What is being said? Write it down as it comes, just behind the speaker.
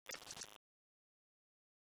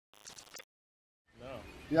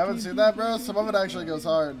You haven't seen that, bro? Some of it actually goes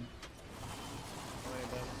hard.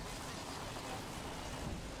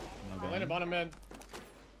 Landed bottom mid.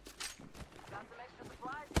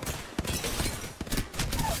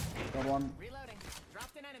 Got one. Reloading.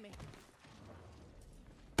 Dropped an enemy.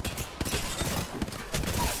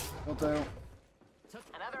 Will do. Took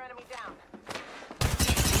another enemy down.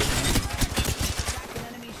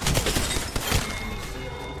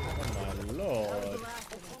 Oh my lord.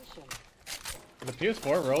 The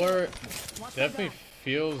PS4 roller definitely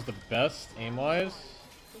feels the best aim-wise.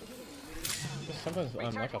 Just sometimes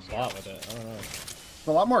I'm like a bot with it. I don't know. It's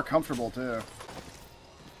a lot more comfortable too.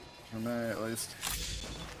 For me, at least.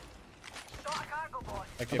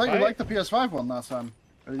 Like, I thought you liked the PS5 one last time.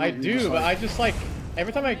 I do, but I just like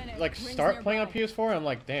every time I like start playing on PS4, I'm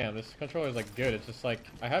like, damn, this controller is like good. It's just like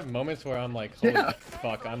I have moments where I'm like, holy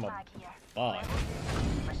fuck, I'm a bot.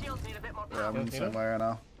 Yeah, I'm in the same way right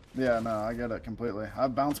now. Yeah, no, I get it completely.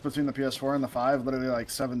 I've bounced between the PS4 and the 5 literally like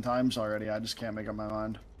 7 times already. I just can't make up my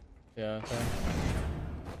mind. Yeah. Okay.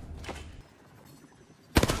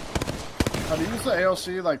 Do you use the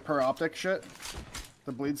ALC like per optic shit?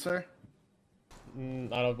 The bleeds there? I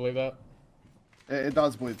don't believe that. It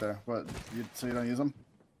does bleed there, but so you don't use them?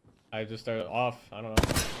 I just started off. I don't know.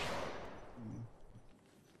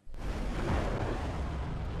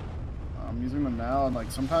 I'm using them now, and like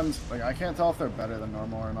sometimes like I can't tell if they're better than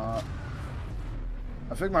normal or not.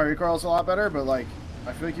 I think my recoil is a lot better, but like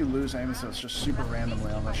I feel like you lose aim assist just super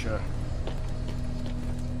randomly on this shit.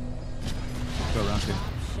 Go around here.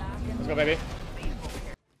 Let's go, baby.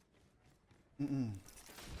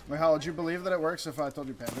 Wait, how would you believe that it works if I told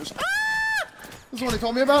you Panthers? Ah! This is when he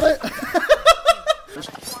told me about it. This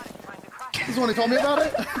is when he told me about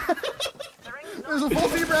it. There's a full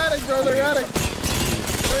team ratting, bro. They're ratting.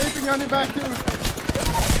 They're aping on your back too.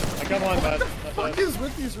 I got one, but what is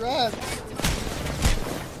with these rats?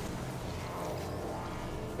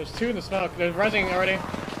 There's 2 in the smoke. They're rezzing already. I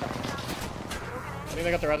think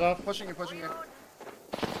they got the res off. Pushing you, pushing you.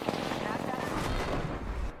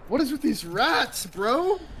 What is with these rats,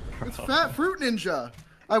 bro? It's Fat Fruit Ninja.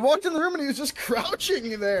 I walked in the room and he was just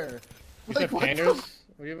crouching there. You Like, said Panders?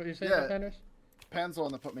 What you saying about Yeah. Panders? Pan's the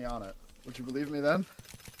one that put me on it. Would you believe me then?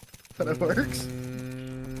 That it works?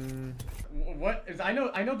 What is? I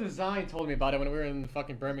know Design told me about it when we were in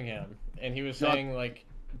fucking Birmingham, and he was saying like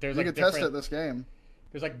there's You like can test it this game.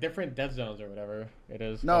 There's like different dead zones or whatever it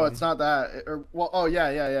is. No, it's not that. Well, oh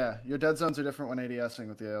yeah. Your dead zones are different when ADSing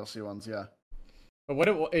with the ALC ones, yeah. But what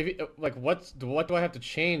do I have to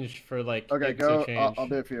change for like? Okay, it go. to change? I'll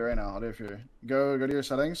do it for you right now. I'll do it for you. Go to your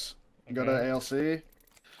settings. Okay. Go to ALC.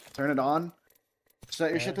 Turn it on.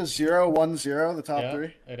 Set your shit to 0, 1, 0. The top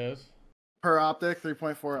 3. It is. Per optic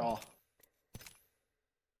 3.4 all.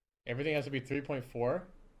 Everything has to be 3.4.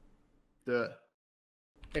 Do it.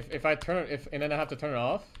 If I turn it, and then I have to turn it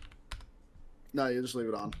off. No, you just leave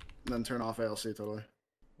it on, and then turn off ALC totally.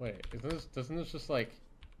 Wait, doesn't this just like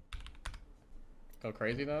go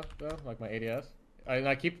crazy though? Like my ADS?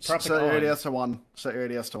 I keep propping Set your on. ADS to 1. Set your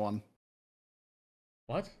ADS to 1.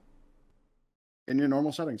 What? In your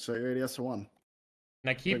normal settings, set your ADS to 1. And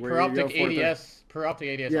I keep Like per optic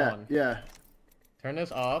ADS on. Yeah. Turn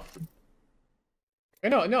this off. Wait,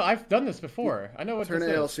 no, I've done this before. I know what Turn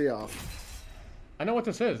this ALC is. off. I know what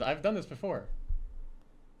this is. I've done this before.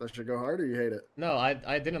 That should go hard, or you hate it? No, I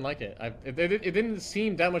didn't like it. It didn't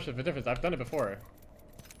seem that much of a difference. I've done it before.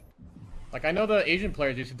 Like I know the Asian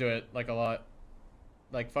players used to do it like a lot,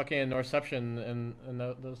 like fucking Norception and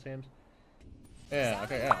those teams. Yeah.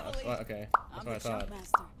 Okay. Yeah. That's what I thought.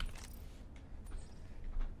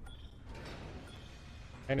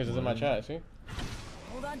 Anders is in my chat. See?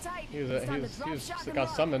 Hold on tight. He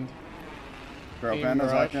got summoned. Bro,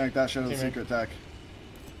 Panda's acting like that shit is a secret tech.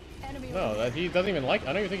 No, he doesn't even like.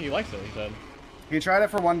 I don't even think he likes it. He said. He tried it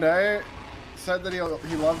for one day, said that he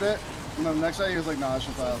loved it, and then the next day he was like, "Nah, it's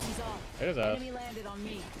just ass." It is ass.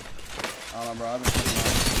 I don't know, bro. I've been shooting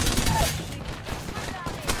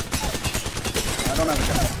I don't have a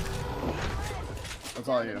gun. That's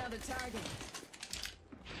all you.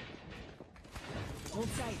 Hold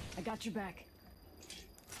tight. I got your back.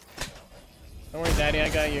 Don't worry, Daddy. I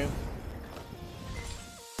got you.